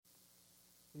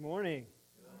Good morning.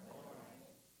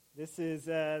 This is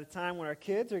the time when our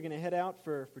kids are going to head out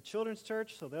for children's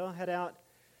church, so they'll head out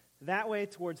that way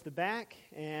towards the back.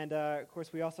 And, of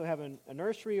course, we also have a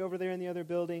nursery over there in the other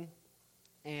building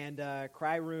and a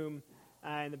cry room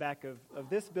in the back of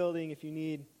this building if you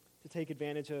need to take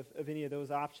advantage of any of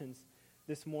those options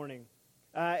this morning.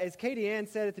 As Katie Ann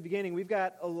said at the beginning, we've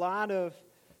got a lot of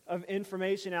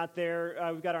information out there.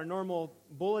 We've got our normal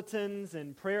bulletins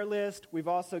and prayer list. We've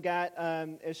also got,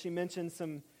 as she mentioned,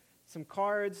 some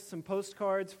cards, some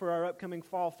postcards for our upcoming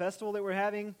fall festival that we're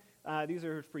having. These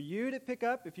are for you to pick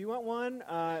up if you want one,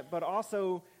 but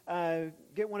also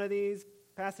get one of these,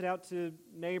 pass it out to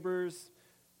neighbors,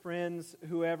 friends,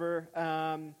 whoever,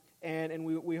 and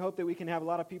we hope that we can have a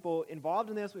lot of people involved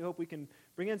in this. We hope we can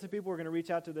bring in some people. We're going to reach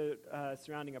out to the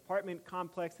surrounding apartment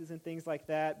complexes and things like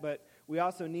that, but we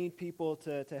also need people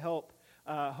to help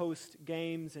host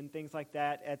games and things like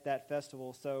that at that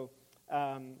festival. So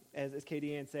as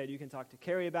Katie Ann said, you can talk to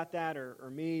Carrie about that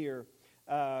or me or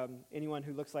anyone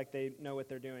who looks like they know what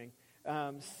they're doing.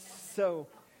 So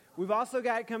we've also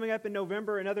got coming up in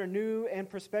November another new and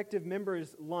prospective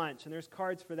members lunch, and there's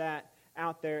cards for that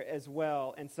out there as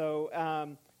well. And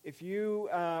so if you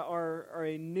are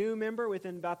a new member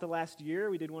within about the last year,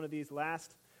 we did one of these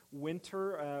last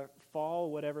winter,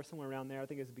 fall, whatever, somewhere around there. I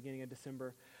think it was the beginning of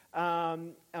December.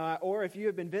 Or if you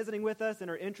have been visiting with us and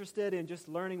are interested in just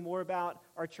learning more about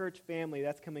our church family,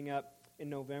 that's coming up in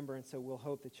November, and so we'll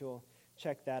hope that you'll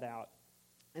check that out.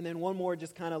 And then one more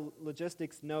just kind of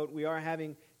logistics note. We are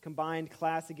having combined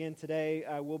class again today.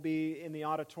 We'll be in the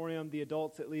auditorium, the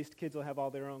adults at least. Kids will have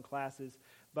all their own classes.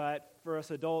 But for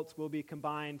us adults, we'll be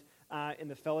combined in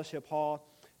the fellowship hall.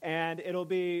 And it'll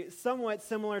be somewhat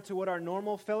similar to what our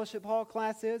normal fellowship hall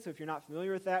class is. So if you're not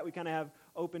familiar with that, we kind of have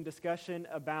open discussion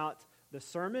about the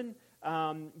sermon.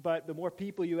 But the more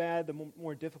people you add, the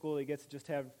more difficult it gets to just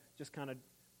have just kind of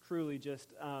truly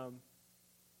just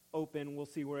open, we'll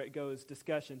see where it goes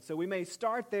discussion. So we may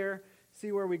start there,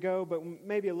 see where we go, but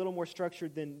maybe a little more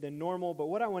structured than normal. But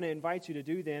what I want to invite you to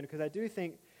do then, because I do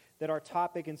think that our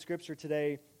topic in Scripture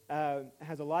today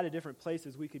has a lot of different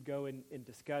places we could go in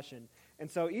discussion. And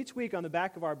so each week on the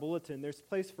back of our bulletin, there's a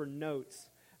place for notes.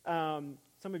 Some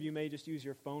of you may just use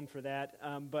your phone for that,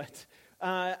 but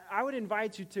I would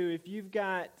invite you to, if you've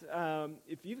got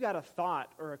a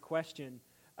thought or a question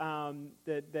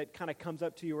that kind of comes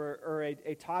up to you, or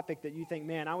a topic that you think,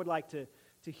 man, I would like to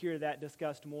hear that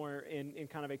discussed more in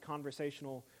kind of a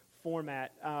conversational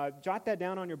format, jot that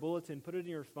down on your bulletin, put it in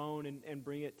your phone, and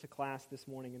bring it to class this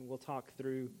morning, and we'll talk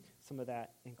through some of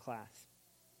that in class.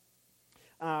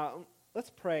 Let's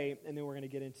pray, and then we're going to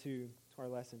get into our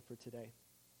lesson for today.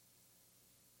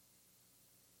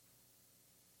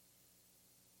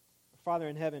 Father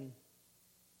in heaven,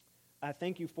 I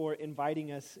thank you for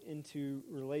inviting us into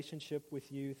relationship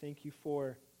with you. Thank you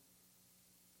for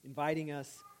inviting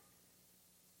us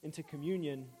into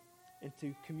communion,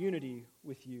 into community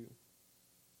with you.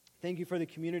 Thank you for the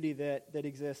community that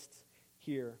exists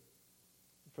here,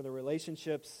 for the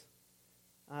relationships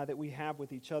that we have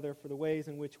with each other, for the ways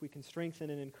in which we can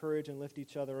strengthen and encourage and lift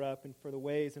each other up, and for the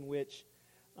ways in which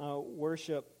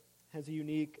worship has a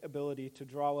unique ability to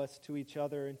draw us to each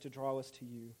other and to draw us to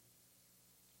you.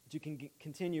 That you can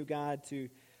continue, God, to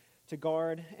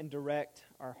guard and direct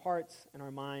our hearts and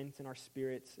our minds and our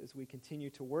spirits as we continue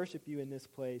to worship you in this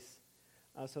place,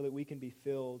 so that we can be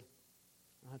filled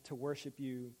to worship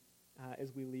you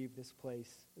as we leave this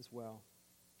place as well.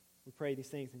 We pray these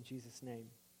things in Jesus' name.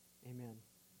 Amen.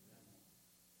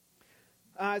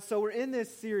 So we're in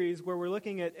this series where we're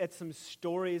looking at some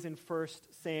stories in 1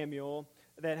 Samuel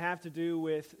that have to do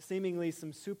with seemingly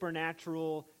some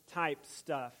supernatural type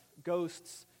stuff,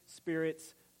 ghosts,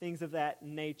 spirits, things of that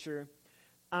nature.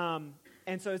 And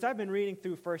so as I've been reading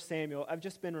through 1 Samuel, I've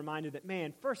just been reminded that,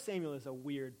 man, 1 Samuel is a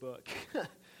weird book.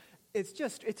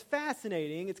 It's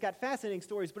fascinating. It's got fascinating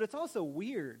stories, but it's also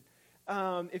weird.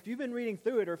 If you've been reading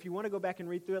through it, or if you want to go back and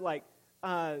read through it, like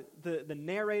the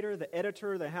narrator, the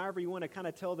editor, however you want to kind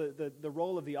of tell the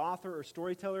role of the author or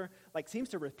storyteller, like seems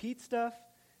to repeat stuff,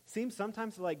 seems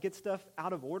sometimes to like get stuff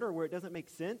out of order where it doesn't make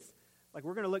sense. Like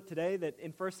we're going to look today that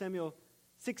in 1 Samuel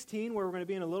 16, where we're going to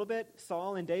be in a little bit,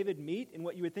 Saul and David meet in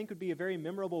what you would think would be a very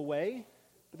memorable way.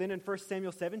 But then in 1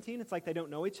 Samuel 17, it's like they don't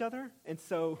know each other. And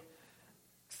so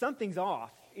something's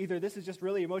off. Either this is just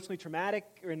really emotionally traumatic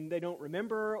and they don't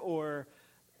remember, or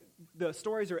the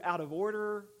stories are out of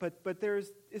order. But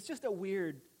it's just a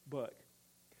weird book.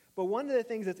 But one of the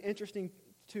things that's interesting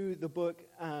to the book,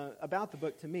 about the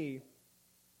book to me,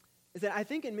 is that I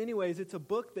think in many ways it's a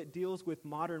book that deals with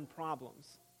modern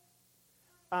problems.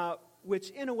 which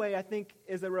in a way I think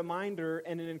is a reminder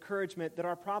and an encouragement that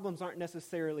our problems aren't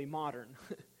necessarily modern.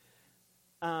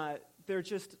 They're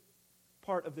just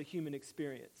part of the human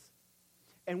experience.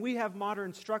 And we have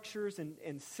modern structures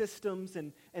and systems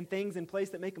and things in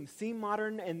place that make them seem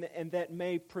modern and that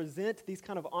may present these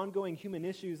kind of ongoing human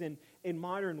issues in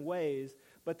modern ways,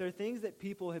 but they're things that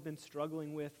people have been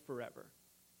struggling with forever.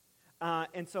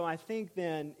 And so I think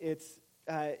then it's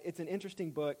an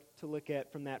interesting book to look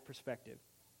at from that perspective.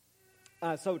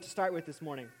 So to start with this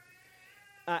morning,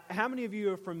 how many of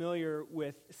you are familiar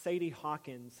with Sadie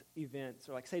Hawkins events,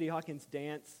 or like Sadie Hawkins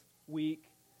Dance Week,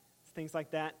 things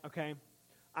like that? Okay.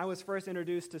 I was first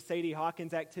introduced to Sadie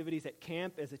Hawkins activities at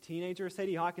camp as a teenager.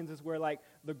 Sadie Hawkins is where like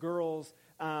the girls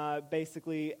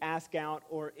basically ask out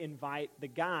or invite the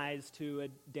guys to a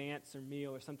dance or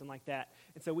meal or something like that.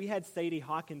 And so we had Sadie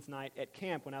Hawkins night at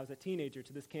camp when I was a teenager.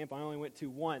 To this camp I only went to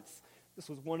once. This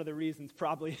was one of the reasons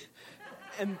probably.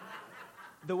 And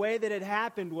the way that it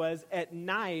happened was at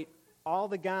night, all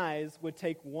the guys would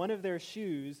take one of their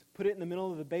shoes, put it in the middle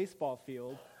of the baseball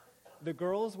field. The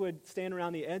girls would stand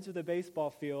around the edge of the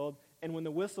baseball field, and when the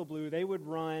whistle blew, they would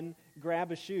run,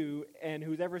 grab a shoe, and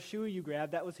whoever shoe you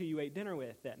grabbed, that was who you ate dinner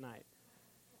with that night.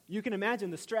 You can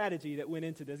imagine the strategy that went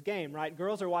into this game, right?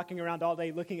 Girls are walking around all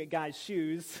day looking at guys'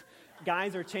 shoes.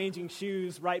 Guys are changing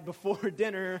shoes right before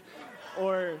dinner,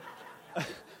 or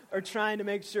trying to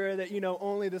make sure that,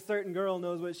 only the certain girl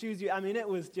knows what shoes I mean,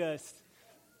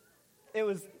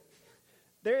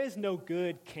 there is no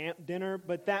good camp dinner,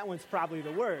 but that one's probably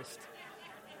the worst.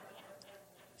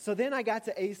 So then I got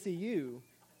to ACU.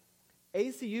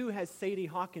 ACU has Sadie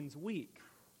Hawkins Week.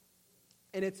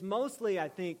 And it's mostly, I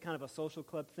think, kind of a social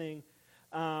club thing.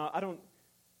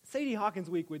 Sadie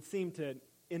Hawkins Week would seem to,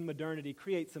 in modernity,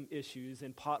 create some issues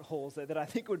and potholes that I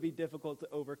think would be difficult to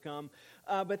overcome.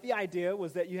 But the idea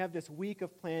was that you have this week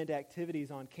of planned activities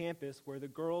on campus where the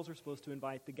girls are supposed to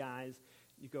invite the guys.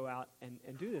 You go out and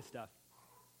do this stuff.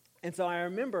 And so I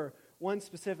remember one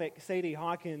specific Sadie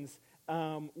Hawkins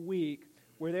week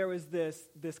where there was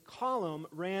this column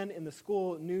ran in the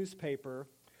school newspaper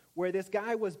where this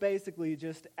guy was basically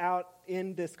just out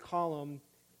in this column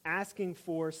asking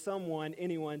for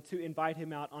anyone to invite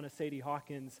him out on a Sadie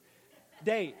Hawkins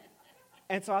date.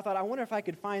 And so I thought, I wonder if I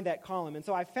could find that column. And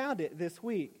so I found it this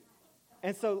week.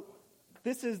 And so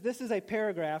this is a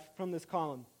paragraph from this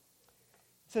column.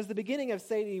 It says, the beginning of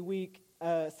Sadie's week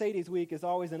is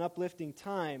always an uplifting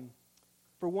time.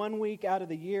 For 1 week out of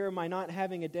the year, my not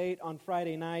having a date on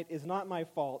Friday night is not my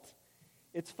fault.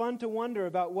 It's fun to wonder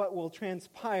about what will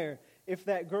transpire if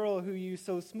that girl who you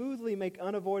so smoothly make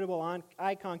unavoidable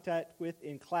eye contact with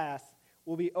in class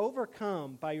will be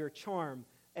overcome by your charm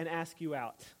and ask you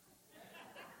out.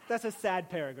 That's a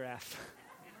sad paragraph.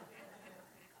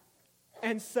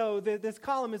 And so this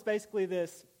column is basically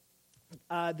this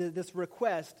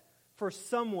request for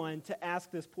someone to ask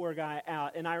this poor guy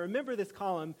out. And I remember this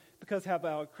column because of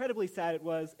how incredibly sad it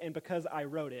was and because I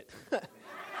wrote it.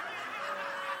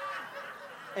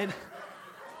 And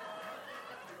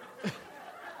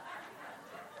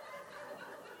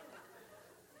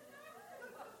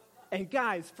and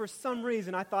guys, for some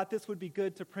reason, I thought this would be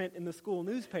good to print in the school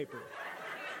newspaper.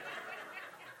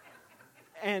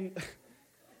 And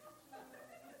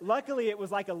luckily, it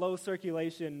was like a low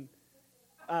circulation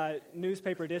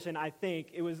newspaper edition, I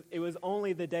think. It was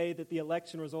only the day that the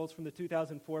election results from the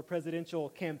 2004 presidential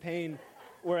campaign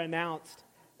were announced,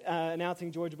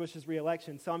 announcing George Bush's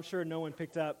re-election. So I'm sure no one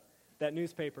picked up that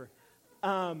newspaper.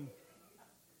 So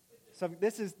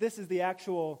this is the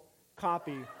actual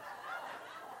copy.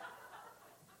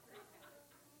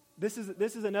 This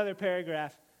is another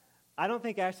paragraph. I don't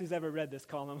think Ashley's ever read this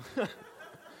column.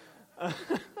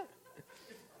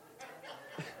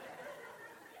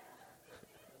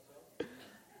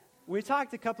 We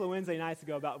talked a couple of Wednesday nights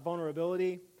ago about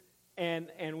vulnerability, and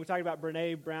we talked about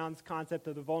Brene Brown's concept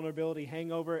of the vulnerability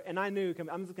hangover, and I knew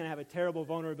I'm just going to have a terrible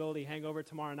vulnerability hangover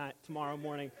tomorrow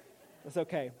morning. It's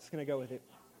okay. I'm just going to go with it.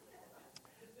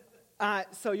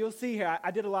 So you'll see here, I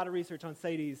did a lot of research on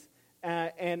Sadie's,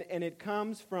 and it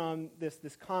comes from this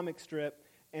comic strip,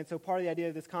 and so part of the idea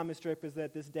of this comic strip is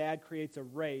that this dad creates a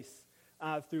race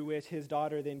through which his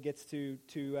daughter then gets to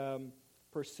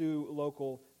pursue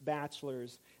local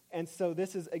bachelors. And so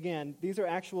these are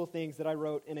actual things that I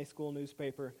wrote in a school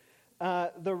newspaper.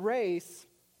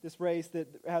 This race,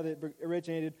 how it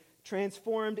originated,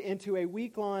 transformed into a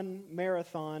week-long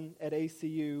marathon at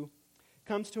ACU,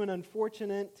 comes to an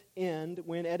unfortunate end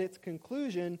when at its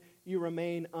conclusion you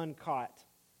remain uncaught.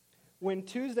 When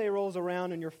Tuesday rolls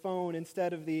around and your phone,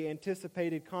 instead of the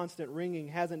anticipated constant ringing,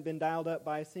 hasn't been dialed up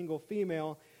by a single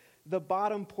female, the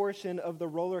bottom portion of the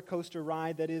roller coaster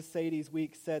ride that is Sadie's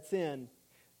Week sets in.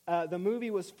 The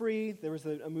movie was free. There was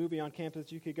a movie on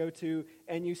campus you could go to,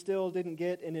 and you still didn't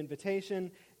get an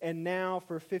invitation. And now,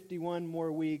 for 51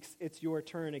 more weeks, it's your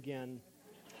turn again.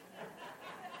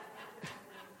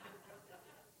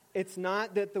 It's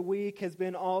not that the week has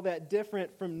been all that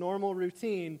different from normal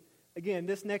routine. Again,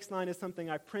 this next line is something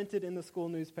I printed in the school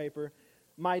newspaper.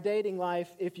 My dating life,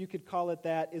 if you could call it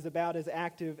that, is about as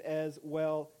active as,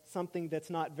 well, something that's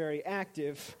not very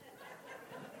active.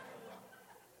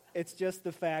 It's just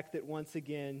the fact that once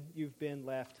again, you've been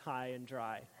left high and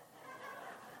dry.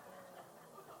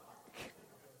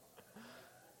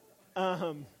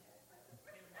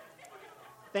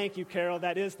 Thank you, Carol.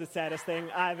 That is the saddest thing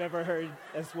I've ever heard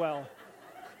as well.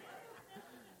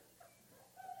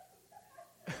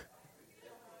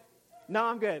 No,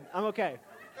 I'm good. I'm okay.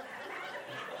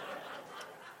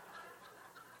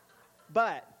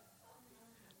 But,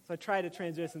 so I try to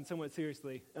transition somewhat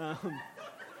seriously.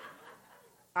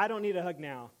 I don't need a hug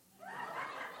now.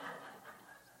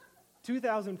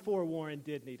 2004, Warren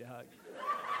did need a hug.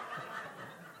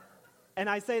 And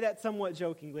I say that somewhat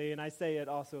jokingly, and I say it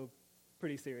also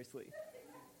pretty seriously.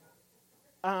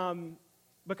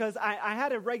 Because I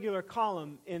had a regular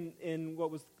column in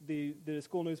what was the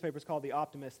school newspapers called The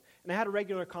Optimist. And I had a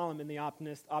regular column in The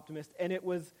Optimist, and it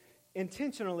was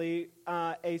intentionally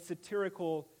a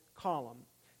satirical column,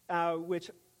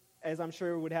 which, as I'm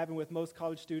sure would happen with most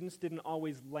college students, didn't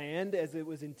always land as it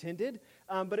was intended,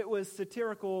 but it was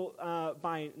satirical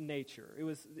by nature. It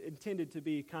was intended to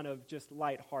be kind of just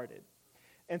lighthearted.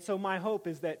 And so my hope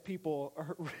is that people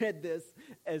read this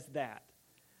as that.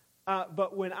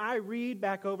 But when I read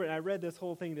back over, and I read this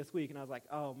whole thing this week, and I was like,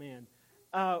 oh man.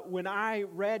 When I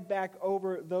read back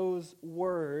over those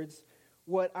words,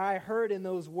 what I heard in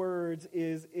those words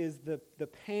is the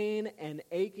pain and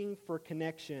aching for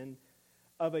connection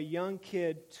of a young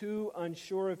kid too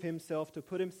unsure of himself to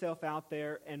put himself out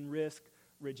there and risk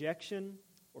rejection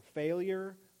or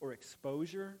failure or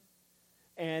exposure.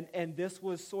 And this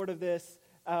was sort of this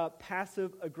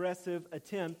passive-aggressive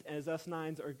attempt, as us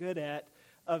nines are good at,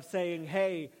 of saying,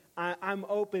 hey, I'm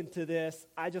open to this.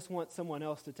 I just want someone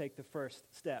else to take the first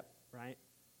step, right?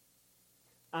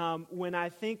 When I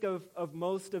think of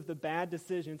most of the bad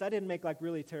decisions, I didn't make like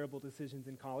really terrible decisions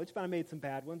in college, but I made some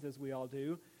bad ones, as we all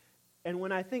do. And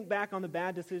when I think back on the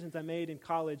bad decisions I made in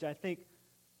college, I think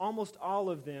almost all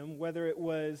of them, whether it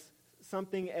was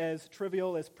something as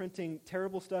trivial as printing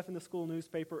terrible stuff in the school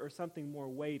newspaper or something more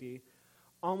weighty,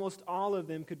 almost all of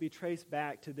them could be traced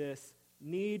back to this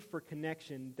need for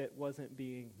connection that wasn't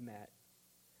being met,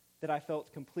 that I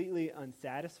felt completely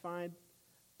unsatisfied.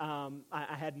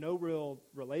 I had no real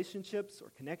relationships or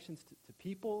connections to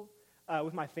people.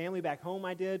 With my family back home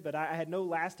I did, but I had no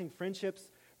lasting friendships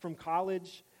from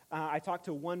college. I talked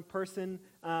to one person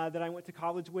that I went to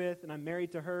college with, and I'm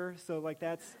married to her, so like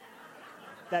that's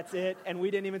it. And we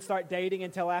didn't even start dating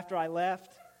until after I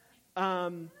left.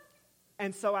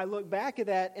 And so I look back at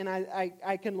that, and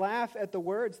I can laugh at the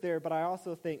words there, but I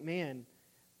also think, man,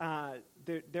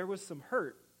 there was some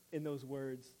hurt in those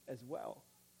words as well.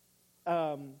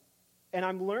 And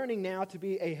I'm learning now to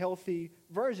be a healthy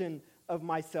version of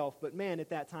myself, but man, at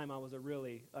that time I was a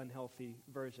really unhealthy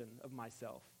version of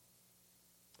myself.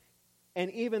 And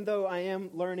even though I am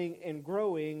learning and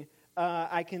growing,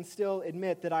 I can still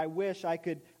admit that I wish I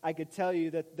could tell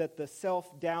you that the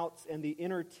self-doubts and the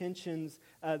inner tensions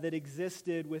that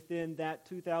existed within that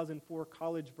 2004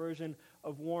 college version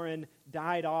of Warren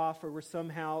died off or were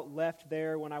somehow left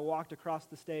there when I walked across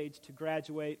the stage to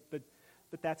graduate, but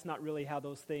that's not really how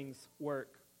those things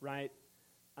work, right?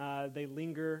 They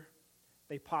linger.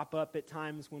 They pop up at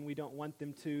times when we don't want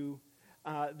them to.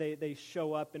 They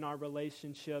show up in our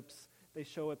relationships. They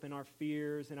show up in our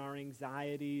fears and our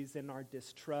anxieties and our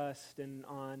distrust, and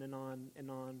on and on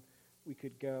and on we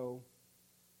could go.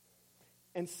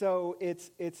 And so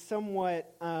it's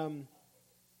somewhat,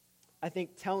 I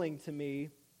think, telling to me,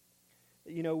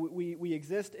 you know, we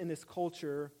exist in this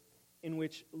culture in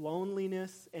which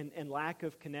loneliness and lack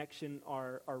of connection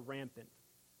are rampant.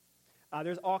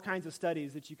 There's all kinds of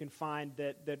studies that you can find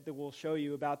that will show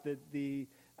you about the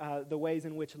ways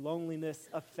in which loneliness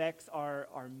affects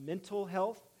our mental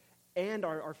health and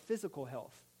our physical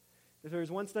health. There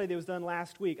was one study that was done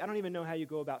last week. I don't even know how you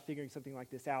go about figuring something like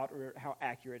this out or how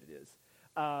accurate it is.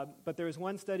 But there was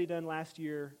one study done last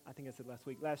year, I think I said last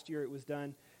week, last year it was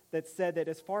done, that said that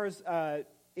as far as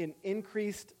an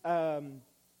increased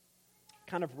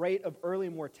kind of rate of early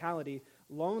mortality,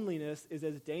 loneliness is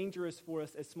as dangerous for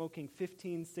us as smoking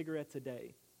 15 cigarettes a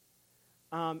day.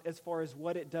 As far as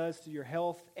what it does to your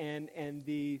health and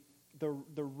the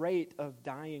the rate of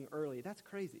dying early. That's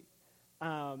crazy.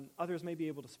 Others may be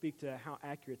able to speak to how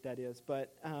accurate that is,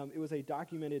 but it was a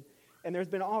documented, and there's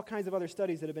been all kinds of other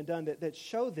studies that have been done that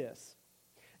show this.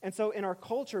 And so in our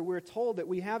culture, we're told that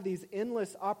we have these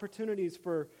endless opportunities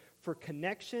for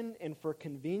connection and for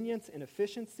convenience and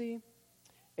efficiency,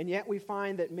 and yet we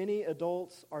find that many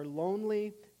adults are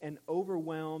lonely and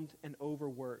overwhelmed and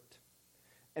overworked.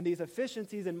 And these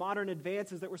efficiencies and modern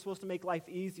advances that were supposed to make life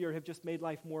easier have just made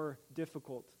life more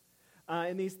difficult.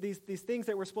 And these things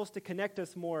that were supposed to connect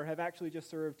us more have actually just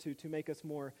served to make us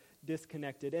more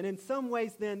disconnected. And in some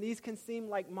ways, then, these can seem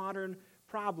like modern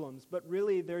problems, but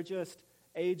really they're just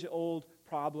age-old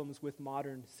problems with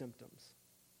modern symptoms.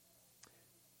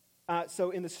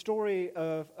 So in the story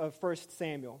of 1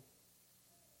 Samuel,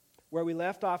 where we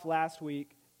left off last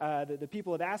week, the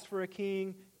people had asked for a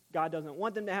king. God doesn't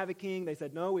want them to have a king. They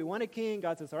said, no, we want a king.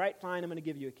 God says, all right, fine, I'm going to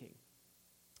give you a king.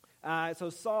 So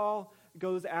Saul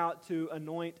goes out to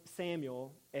anoint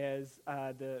Samuel as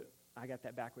I got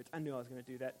that backwards. I knew I was going to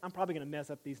do that. I'm probably going to mess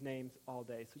up these names all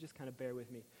day, so just kind of bear with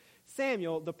me.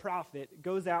 Samuel, the prophet,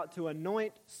 goes out to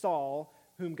anoint Saul,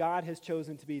 whom God has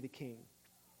chosen to be the king.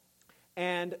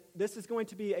 And this is going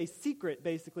to be a secret,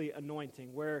 basically,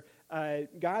 anointing, where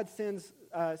God sends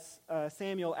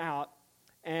Samuel out,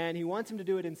 and he wants him to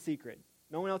do it in secret.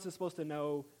 No one else is supposed to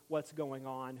know what's going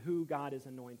on, who God is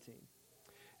anointing.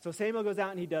 So Samuel goes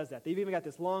out and he does that. They've even got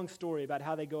this long story about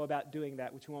how they go about doing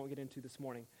that, which we won't get into this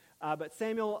morning. But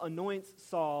Samuel anoints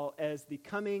Saul as the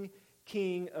coming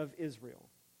king of Israel.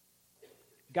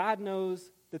 God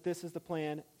knows that this is the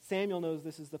plan. Samuel knows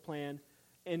this is the plan.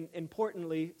 And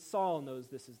importantly, Saul knows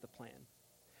this is the plan.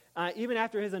 Even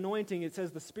after his anointing, it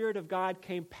says the Spirit of God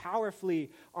came powerfully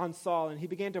on Saul, and he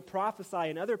began to prophesy.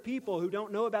 And other people who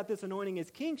don't know about this anointing as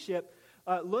kingship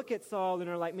look at Saul and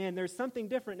are like, man, there's something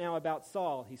different now about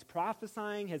Saul. He's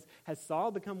prophesying. Has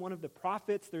Saul become one of the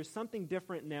prophets? There's something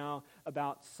different now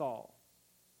about Saul.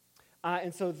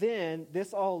 And so then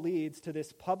this all leads to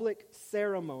this public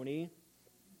ceremony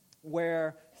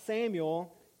where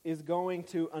Samuel is going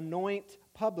to anoint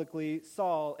publicly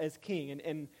Saul as king,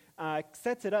 and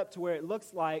sets it up to where it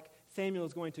looks like Samuel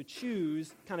is going to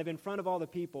choose, kind of in front of all the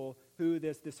people, who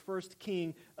this first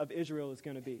king of Israel is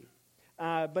going to be.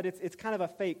 But it's kind of a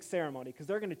fake ceremony, because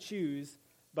they're going to choose,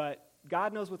 but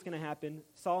God knows what's going to happen,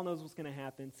 Saul knows what's going to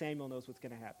happen, Samuel knows what's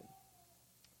going to happen.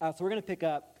 So we're going to pick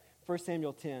up 1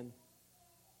 Samuel 10, and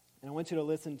I want you to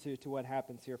listen to what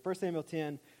happens here. 1 Samuel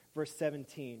 10, verse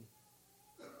 17.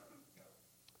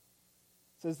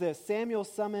 It says this: Samuel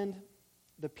summoned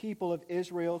the people of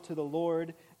Israel to the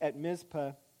Lord at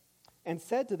Mizpah and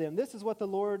said to them, this is what the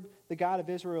Lord, the God of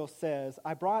Israel, says.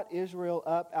 I brought Israel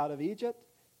up out of Egypt,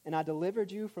 and I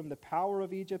delivered you from the power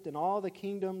of Egypt and all the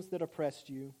kingdoms that oppressed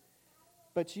you.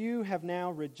 But you have now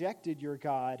rejected your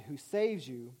God, who saves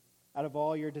you out of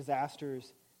all your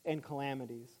disasters and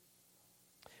calamities.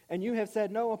 And you have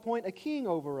said, no, appoint a king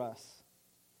over us.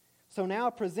 So now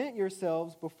present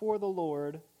yourselves before the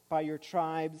Lord by your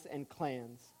tribes and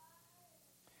clans.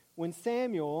 When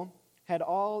Samuel had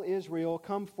all Israel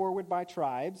come forward by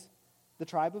tribes, the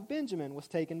tribe of Benjamin was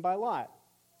taken by Lot.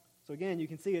 So again, you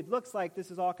can see it looks like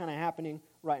this is all kind of happening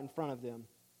right in front of them.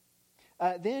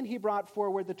 Then he brought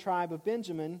forward the tribe of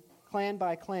Benjamin, clan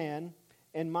by clan,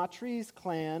 and Matri's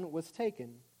clan was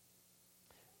taken.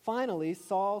 Finally,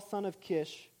 Saul, son of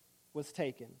Kish, was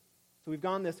taken. So we've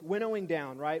gone this winnowing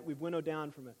down, right? We've winnowed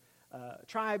down from a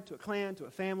tribe to a clan to a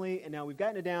family, and now we've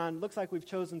gotten it down. Looks like we've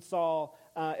chosen Saul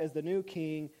as the new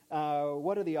king.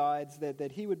 What are the odds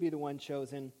that he would be the one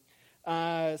chosen?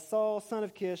 Saul, son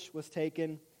of Kish, was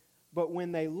taken, but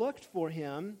when they looked for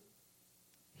him,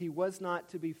 he was not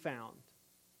to be found.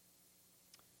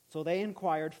 So they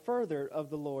inquired further of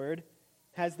the Lord,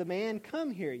 has the man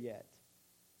come here yet?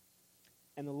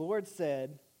 And the Lord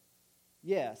said,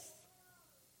 yes,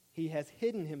 he has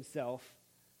hidden himself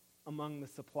among the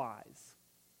supplies.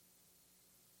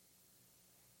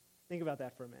 Think about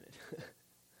that for a minute.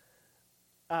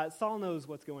 Saul knows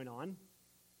what's going on.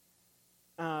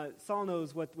 Saul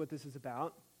knows what this is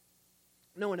about.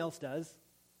 No one else does.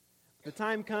 The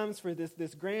time comes for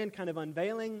this grand kind of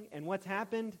unveiling, and what's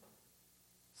happened?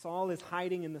 Saul is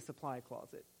hiding in the supply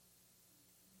closet.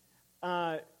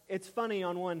 It's funny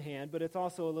on one hand, but it's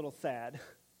also a little sad.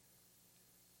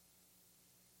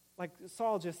 Like,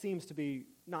 Saul just seems to be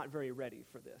not very ready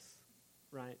for this,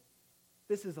 right?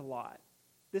 This is a lot.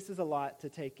 This is a lot to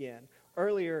take in.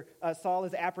 Earlier, Saul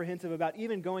is apprehensive about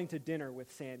even going to dinner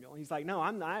with Samuel. He's like, no,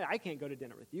 I can't go to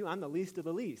dinner with you. I'm the least of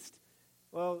the least.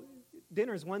 Well,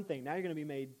 dinner's one thing. Now you're going to be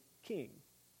made king,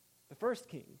 the first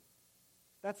king.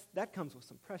 That comes with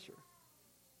some pressure.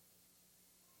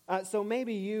 So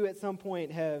maybe you at some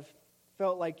point have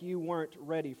felt like you weren't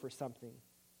ready for something.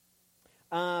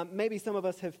 Maybe some of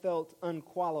us have felt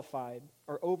unqualified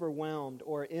or overwhelmed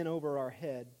or in over our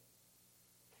head.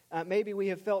 Maybe we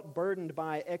have felt burdened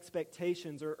by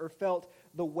expectations or felt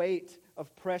the weight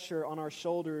of pressure on our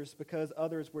shoulders because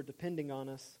others were depending on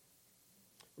us.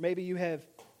 Or maybe you have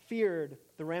feared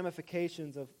the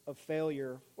ramifications of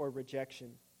failure or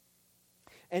rejection.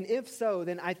 And if so,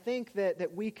 then I think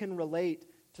that we can relate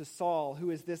to Saul,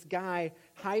 who is this guy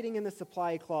hiding in the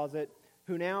supply closet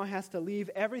who now has to leave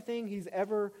everything he's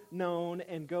ever known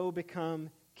and go become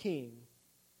king.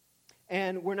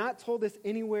 And we're not told this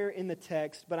anywhere in the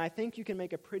text, but I think you can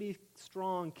make a pretty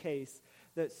strong case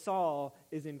that Saul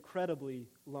is incredibly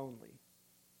lonely.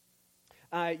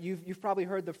 You've probably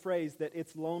heard the phrase that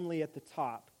it's lonely at the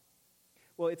top.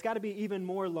 Well, it's got to be even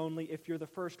more lonely if you're the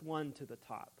first one to the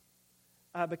top.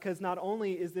 Because not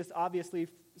only is this obviously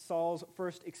Saul's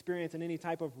first experience in any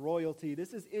type of royalty,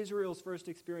 this is Israel's first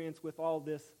experience with all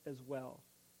this as well.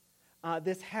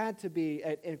 This had to be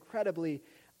an incredibly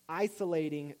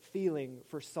isolating feeling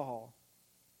for Saul.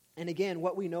 And again,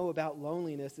 what we know about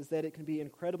loneliness is that it can be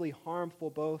incredibly harmful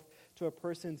both to a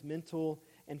person's mental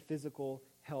and physical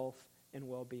health and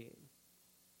well-being.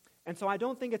 And so I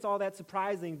don't think it's all that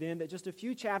surprising then that just a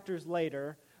few chapters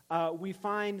later, we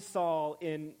find Saul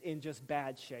in just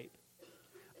bad shape.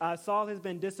 Saul has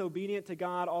been disobedient to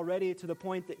God already to the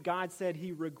point that God said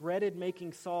he regretted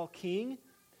making Saul king.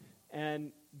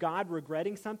 And God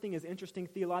regretting something is interesting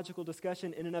theological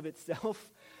discussion in and of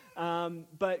itself.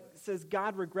 But says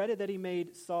God regretted that he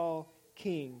made Saul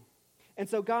king. And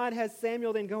so God has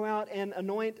Samuel then go out and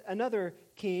anoint another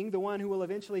king, the one who will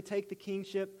eventually take the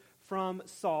kingship from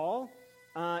Saul.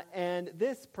 And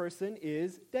this person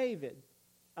is David,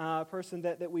 a person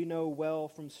that we know well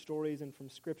from stories and from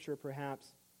Scripture perhaps.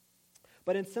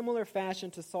 But in similar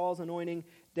fashion to Saul's anointing,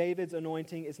 David's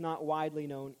anointing is not widely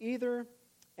known either.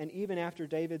 And even after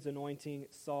David's anointing,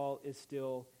 Saul is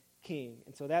still king.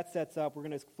 And so that sets up, we're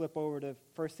going to flip over to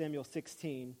 1 Samuel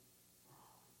 16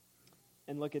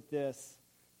 and look at this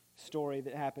story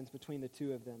that happens between the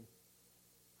two of them.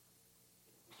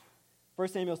 1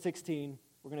 Samuel 16,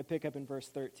 we're going to pick up in verse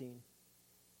 13.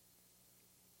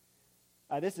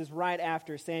 This is right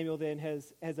after Samuel then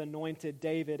has anointed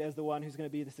David as the one who's going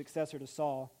to be the successor to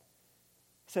Saul.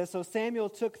 It says, so Samuel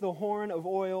took the horn of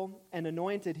oil and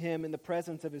anointed him in the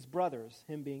presence of his brothers,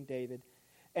 him being David.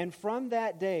 And from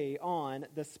that day on,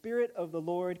 the Spirit of the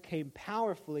Lord came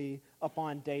powerfully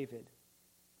upon David.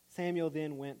 Samuel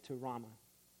then went to Ramah.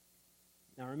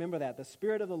 Now remember that. The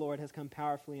Spirit of the Lord has come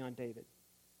powerfully on David.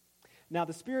 Now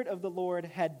the Spirit of the Lord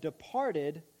had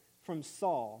departed from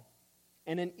Saul,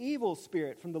 and an evil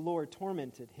spirit from the Lord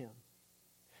tormented him.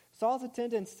 Saul's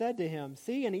attendants said to him,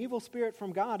 see, an evil spirit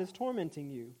from God is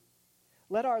tormenting you.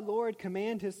 Let our Lord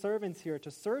command his servants here to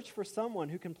search for someone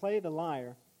who can play the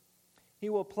lyre.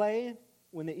 He will play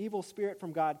when the evil spirit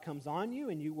from God comes on you,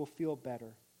 and you will feel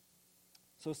better.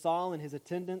 So Saul said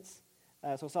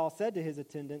to his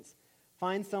attendants,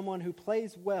 find someone who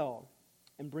plays well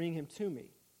and bring him to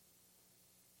me.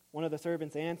 One of the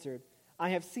servants answered, I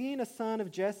have seen a son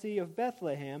of Jesse of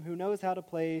Bethlehem who knows how to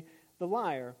play the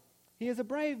lyre. He is a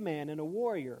brave man and a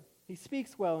warrior. He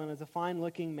speaks well and is a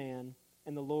fine-looking man,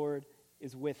 and the Lord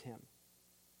is with him.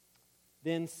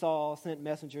 Then Saul sent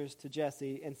messengers to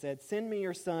Jesse and said, send me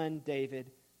your son David,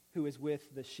 who is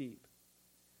with the sheep.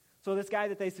 So this guy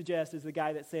that they suggest is the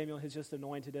guy that Samuel has just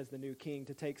anointed as the new king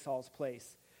to take Saul's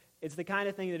place. It's the kind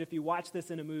of thing that if you watch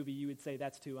this in a movie, you would say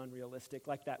that's too unrealistic,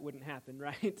 like that wouldn't happen,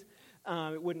 right?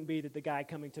 It wouldn't be that the guy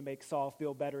coming to make Saul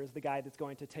feel better is the guy that's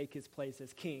going to take his place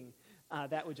as king.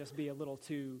 That would just be a little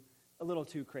too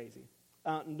crazy.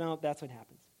 No, that's what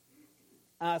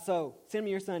happens. So send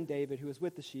me your son David, who is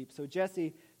with the sheep. So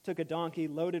Jesse took a donkey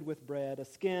loaded with bread, a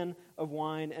skin of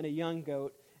wine, and a young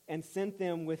goat, and sent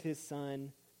them with his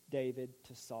son David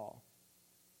to Saul.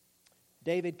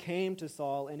 David came to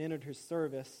Saul and entered his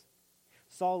service.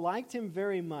 Saul liked him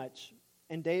very much,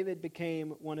 and David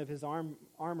became one of his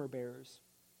armor bearers.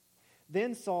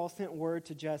 Then Saul sent word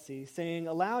to Jesse, saying,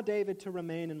 allow David to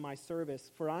remain in my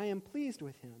service, for I am pleased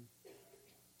with him.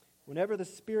 Whenever the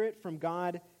Spirit from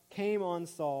God came on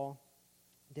Saul,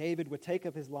 David would take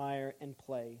up his lyre and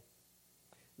play.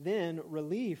 Then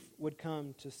relief would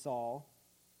come to Saul.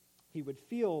 He would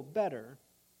feel better,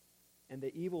 and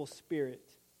the evil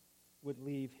spirit would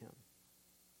leave him.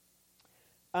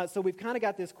 So we've kind of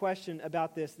got this question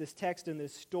about this text and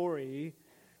this story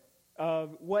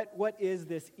of what is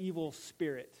this evil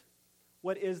spirit?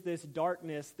 What is this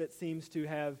darkness that seems to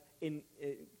have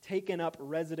taken up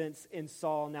residence in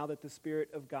Saul now that the Spirit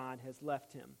of God has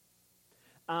left him?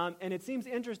 And it seems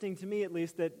interesting to me, at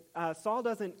least, that Saul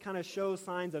doesn't kind of show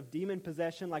signs of demon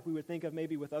possession like we would think of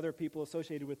maybe with other people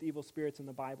associated with evil spirits in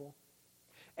the Bible.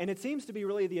 And it seems to be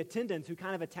really the attendants who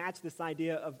kind of attach this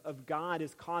idea of God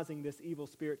is causing this evil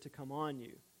spirit to come on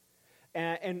you.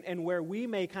 And where we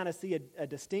may kind of see a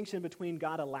distinction between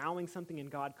God allowing something and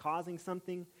God causing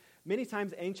something, many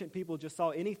times ancient people just saw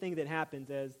anything that happens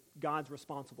as God's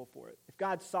responsible for it. If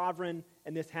God's sovereign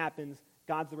and this happens,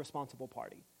 God's the responsible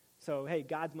party. So, hey,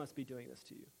 God must be doing this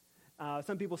to you.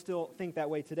 Some people still think that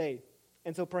way today.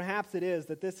 And so perhaps it is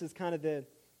that this is kind of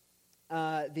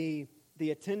the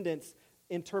attendant's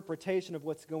interpretation of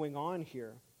what's going on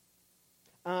here.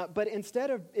 But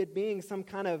instead of it being some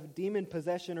kind of demon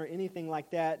possession or anything like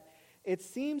that, it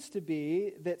seems to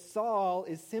be that Saul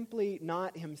is simply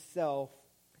not himself,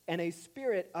 and a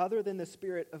spirit other than the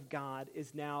Spirit of God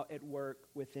is now at work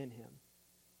within him.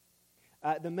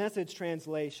 The Message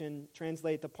translation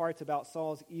translates the parts about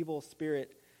Saul's evil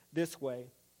spirit this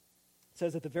way. It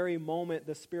says, at the very moment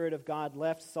the Spirit of God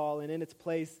left Saul, and in its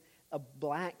place a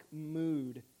black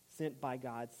mood sent by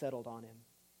God settled on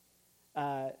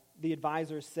him. The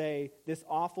advisors say this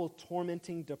awful,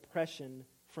 tormenting depression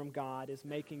from God is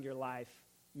making your life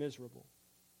miserable.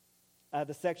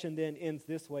 The section then ends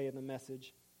this way in the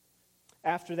Message.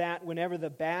 After that, whenever the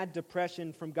bad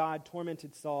depression from God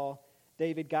tormented Saul,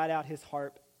 David got out his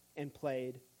harp and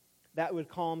played. That would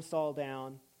calm Saul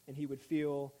down, and he would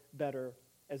feel better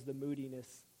as the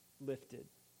moodiness lifted.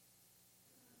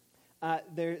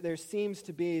 There seems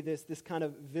to be this kind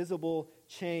of visible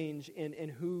change in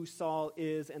who Saul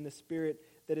is and the spirit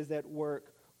that is at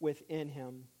work within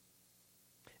him.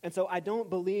 And so I don't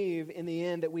believe in the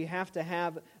end that we have to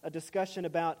have a discussion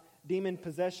about demon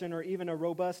possession or even a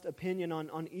robust opinion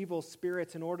on evil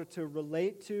spirits in order to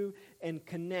relate to and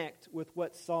connect with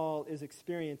what Saul is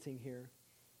experiencing here.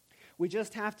 We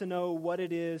just have to know what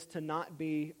it is to not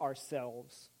be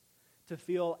ourselves, to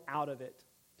feel out of it,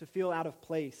 to feel out of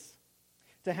place,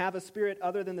 to have a spirit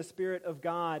other than the Spirit of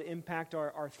God impact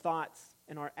our thoughts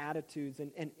and our attitudes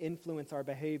and influence our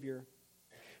behavior,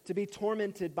 to be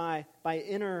tormented by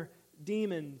inner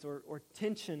demons or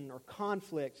tension or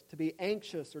conflict, to be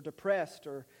anxious or depressed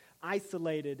or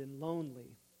isolated and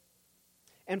lonely.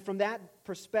 And from that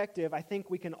perspective, I think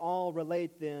we can all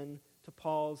relate then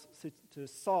to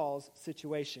Saul's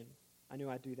situation. I knew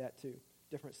I'd do that too.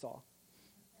 Different Saul.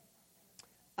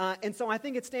 And so I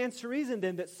think it stands to reason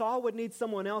then that Saul would need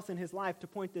someone else in his life to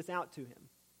point this out to him.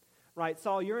 Right?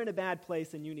 Saul, you're in a bad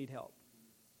place and you need help.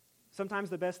 Sometimes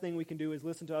the best thing we can do is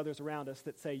listen to others around us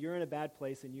that say, you're in a bad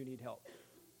place and you need help.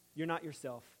 You're not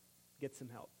yourself. Get some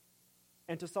help.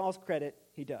 And to Saul's credit,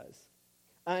 he does.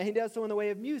 He does so in the way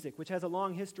of music, which has a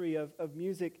long history of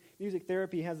music. Music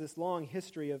therapy has this long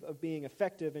history of being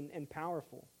effective and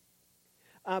powerful.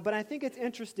 But I think it's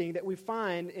interesting that we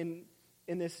find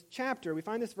in this chapter, we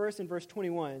find this verse in verse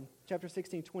 21, chapter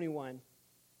 16, 21,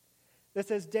 that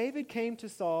says, David came to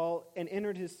Saul and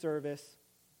entered his service.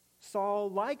 Saul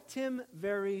liked him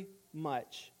very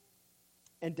much,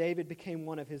 and David became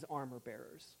one of his armor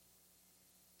bearers.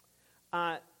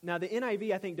 Now, the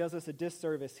NIV, I think, does us a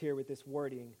disservice here with this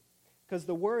wording, because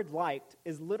the word liked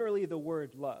is literally the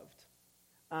word loved.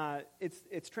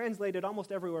 It's translated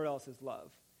almost everywhere else as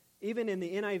love. Even in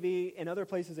the NIV and other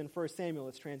places in 1 Samuel,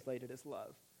 it's translated as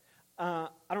love. I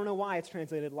don't know why it's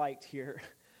translated liked here.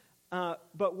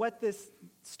 But what this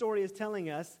story is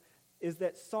telling us is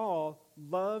that Saul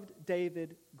loved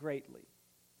David greatly.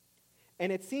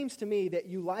 And it seems to me that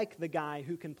you like the guy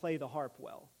who can play the harp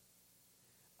well.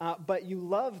 But you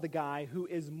love the guy who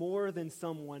is more than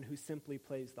someone who simply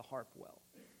plays the harp well.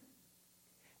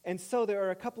 And so there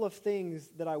are a couple of things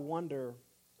that I wonder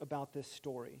about this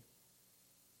story.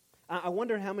 I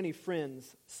wonder how many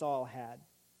friends Saul had.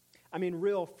 I mean,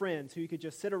 real friends who you could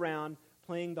just sit around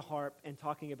playing the harp and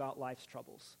talking about life's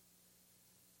troubles.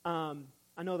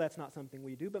 I know that's not something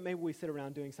we do, but maybe we sit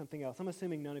around doing something else. I'm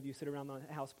assuming none of you sit around the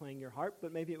house playing your harp,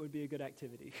 but maybe it would be a good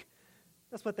activity.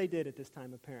 That's what they did at this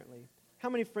time, apparently. How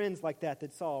many friends like that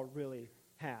did Saul really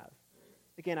have?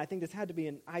 Again, I think this had to be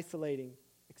an isolating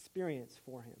experience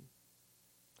for him.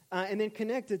 And then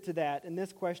connected to that, and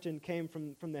this question came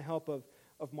from the help of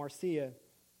Marcia,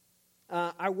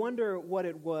 I wonder what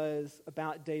it was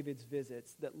about David's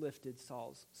visits that lifted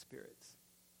Saul's spirits.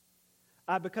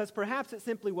 Because perhaps it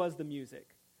simply was the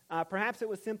music. Perhaps it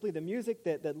was simply the music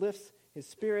that lifts his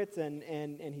spirits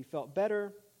and he felt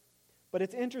better. But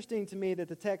it's interesting to me that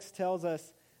the text tells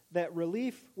us that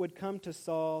relief would come to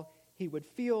Saul, he would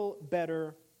feel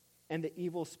better, and the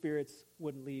evil spirits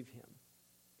would leave him.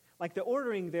 Like the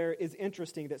ordering there is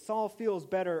interesting, that Saul feels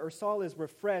better, or Saul is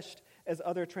refreshed, as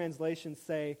other translations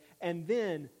say, and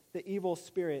then the evil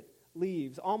spirit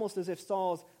leaves, almost as if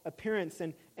Saul's appearance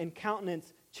and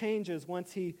countenance changes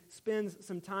once he spends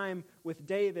some time with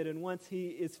David and once he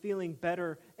is feeling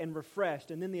better and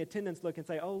refreshed. And then the attendants look and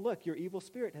say, oh, look, your evil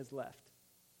spirit has left.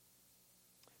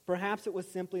 Perhaps it was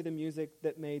simply the music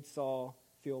that made Saul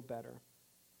feel better.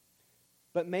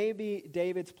 But maybe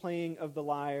David's playing of the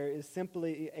lyre is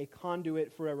simply a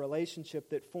conduit for a relationship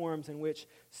that forms in which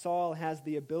Saul has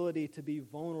the ability to be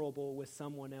vulnerable with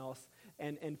someone else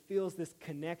and feels this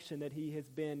connection that he has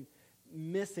been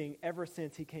missing ever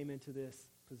since he came into this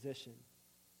position.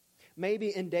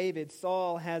 Maybe in David,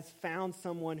 Saul has found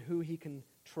someone who he can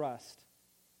trust.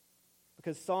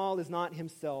 Because Saul is not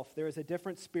himself. There is a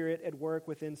different spirit at work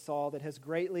within Saul that has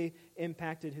greatly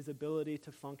impacted his ability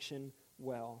to function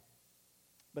well.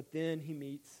 But then he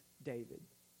meets David.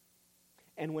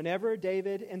 And whenever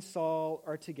David and Saul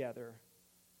are together,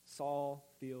 Saul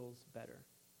feels better.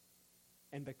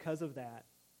 And because of that,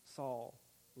 Saul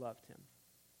loved him.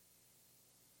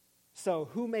 So,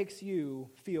 who makes you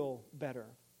feel better?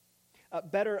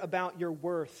 Better about your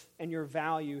worth and your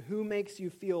value? Who makes you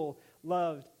feel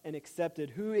loved and accepted?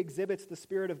 Who exhibits the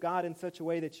Spirit of God in such a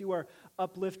way that you are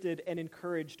uplifted and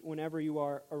encouraged whenever you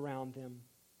are around them?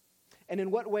 And in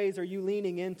what ways are you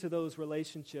leaning into those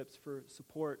relationships for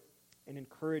support and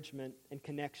encouragement and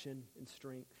connection and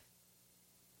strength?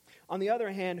 On the other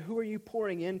hand, who are you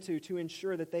pouring into to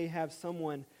ensure that they have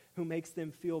someone who makes them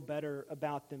feel better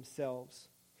about themselves?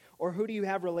 Or who do you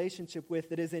have relationship with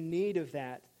that is in need of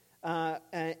that?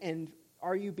 And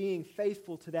are you being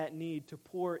faithful to that need to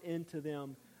pour into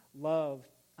them love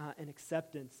and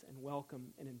acceptance and welcome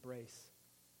and embrace?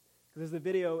 Because as the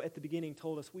video at the beginning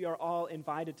told us, we are all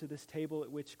invited to this table at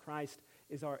which Christ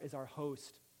is our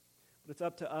host. But it's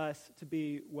up to us to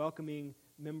be welcoming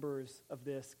members of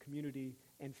this community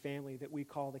and family that we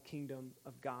call the kingdom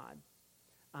of God.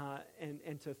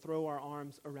 And to throw our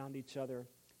arms around each other,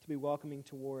 to be welcoming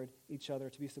toward each other,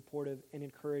 to be supportive and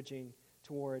encouraging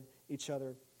toward each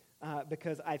other.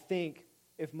 Because I think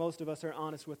if most of us are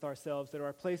honest with ourselves, there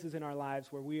are places in our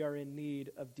lives where we are in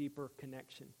need of deeper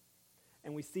connection.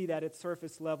 And we see that at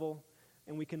surface level,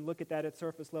 and we can look at that at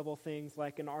surface level things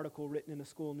like an article written in a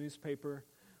school newspaper,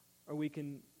 or we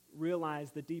can realize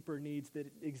the deeper needs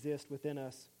that exist within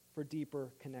us for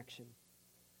deeper connection.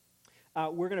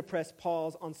 We're going to press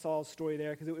pause on Saul's story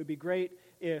there because it would be great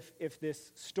if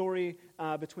this story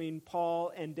between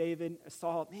Paul and David,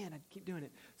 Saul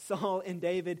and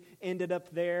David ended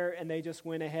up there and they just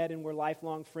went ahead and were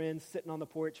lifelong friends sitting on the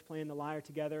porch playing the lyre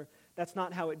together. That's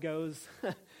not how it goes.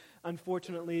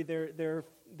 Unfortunately, their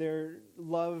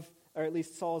love, or at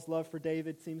least Saul's love for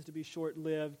David, seems to be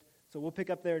short-lived. So we'll pick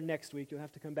up there next week. You'll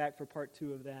have to come back for part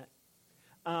 2 of that.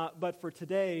 But for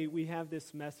today, we have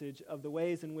this message of the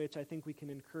ways in which I think we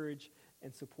can encourage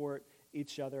and support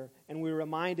each other. And we're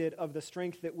reminded of the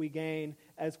strength that we gain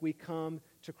as we come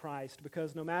to Christ.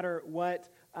 Because no matter what,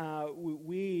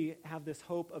 we have this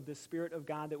hope of the Spirit of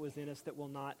God that was in us that will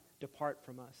not depart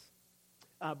from us.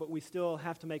 But we still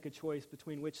have to make a choice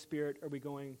between which spirit are we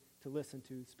going to listen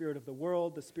to. The spirit of the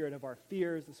world, the spirit of our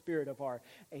fears, the spirit of our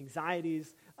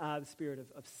anxieties, the spirit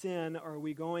of sin. Or are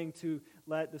we going to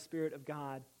let the Spirit of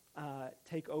God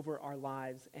take over our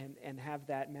lives and have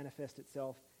that manifest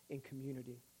itself in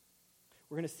community?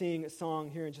 We're going to sing a song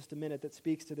here in just a minute that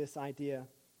speaks to this idea.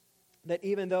 That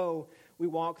even though we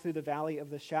walk through the valley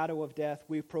of the shadow of death,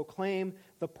 we proclaim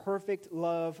the perfect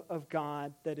love of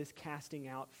God that is casting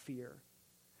out fear.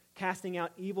 Casting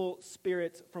out evil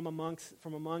spirits from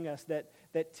among us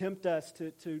that tempt us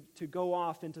to go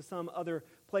off into some other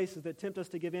places, that tempt us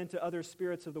to give in to other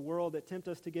spirits of the world, that tempt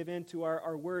us to give in to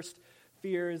our worst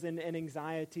fears and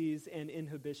anxieties and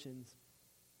inhibitions.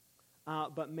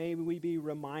 But may we be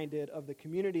reminded of the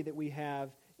community that we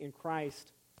have in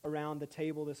Christ around the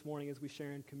table this morning as we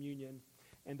share in communion,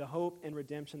 and the hope and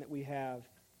redemption that we have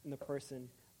in the person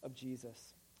of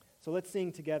Jesus. So let's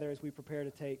sing together as we prepare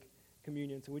to take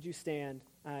communion. So would you stand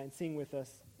and sing with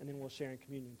us, and then we'll share in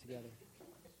communion together.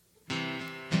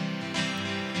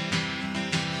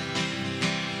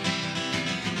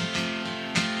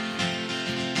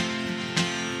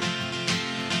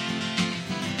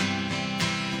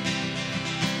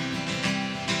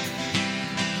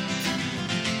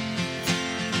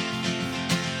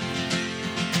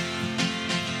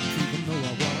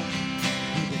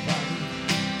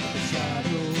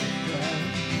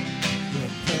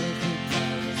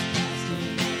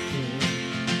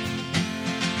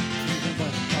 Even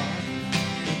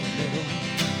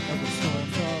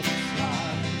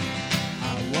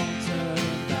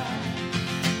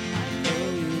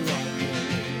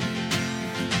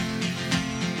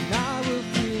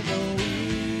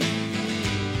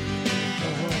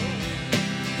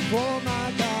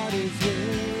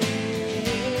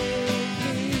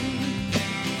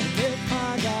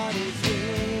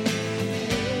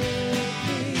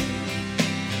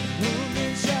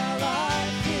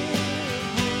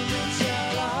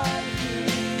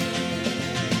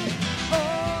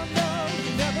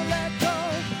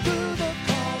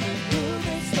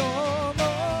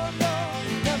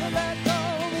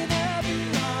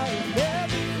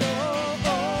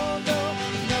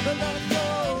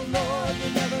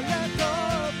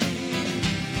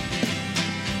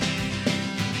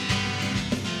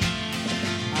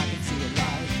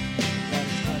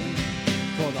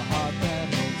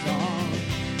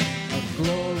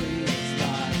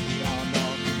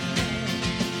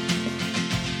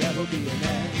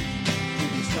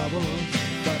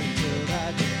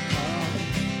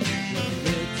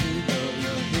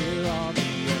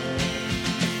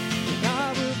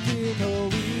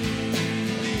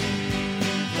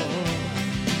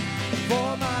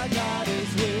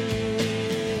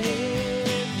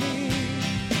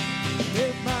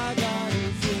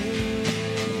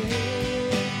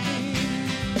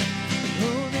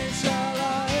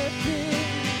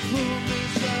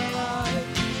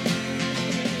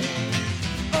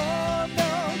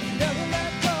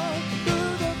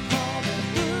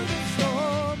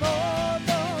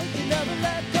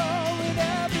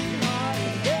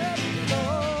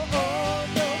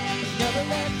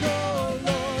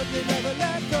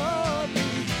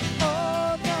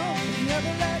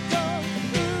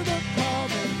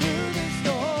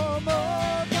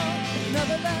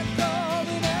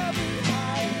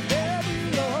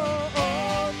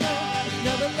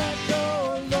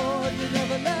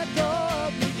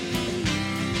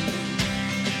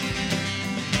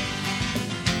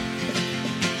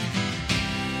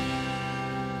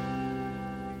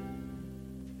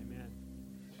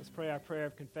pray our prayer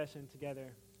of confession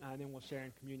together, and then we'll share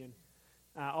in communion.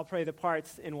 I'll pray the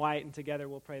parts in white, and together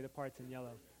we'll pray the parts in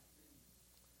yellow.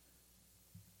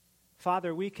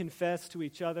 Father, we confess to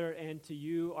each other and to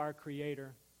you, our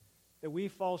Creator, that we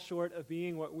fall short of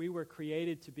being what we were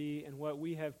created to be and what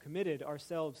we have committed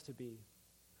ourselves to be.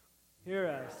 Hear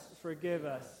us, forgive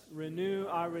us, renew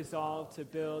our resolve to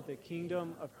build the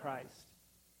kingdom of Christ.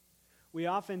 We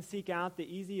often seek out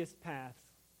the easiest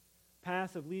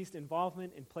paths of least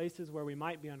involvement in places where we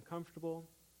might be uncomfortable,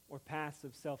 or paths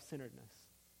of self-centeredness.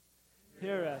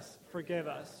 Hear us, forgive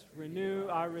us, renew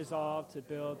our resolve to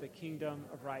build the kingdom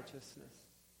of righteousness.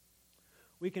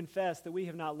 We confess that we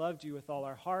have not loved you with all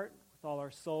our heart, with all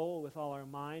our soul, with all our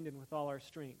mind, and with all our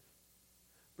strength.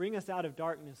 Bring us out of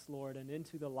darkness, Lord, and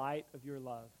into the light of your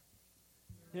love.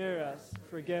 Hear us,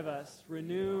 forgive us,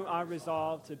 renew our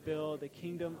resolve to build the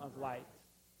kingdom of light.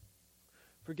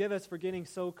 Forgive us for getting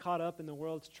so caught up in the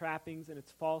world's trappings and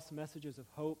its false messages of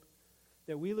hope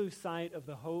that we lose sight of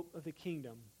the hope of the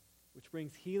kingdom, which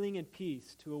brings healing and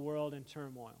peace to a world in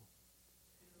turmoil.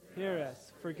 Hear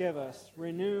us, forgive us,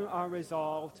 renew our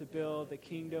resolve to build the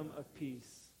kingdom of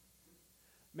peace.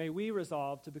 May we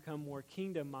resolve to become more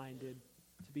kingdom-minded,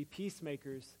 to be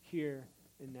peacemakers here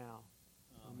and now.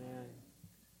 Amen.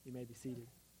 You may be seated.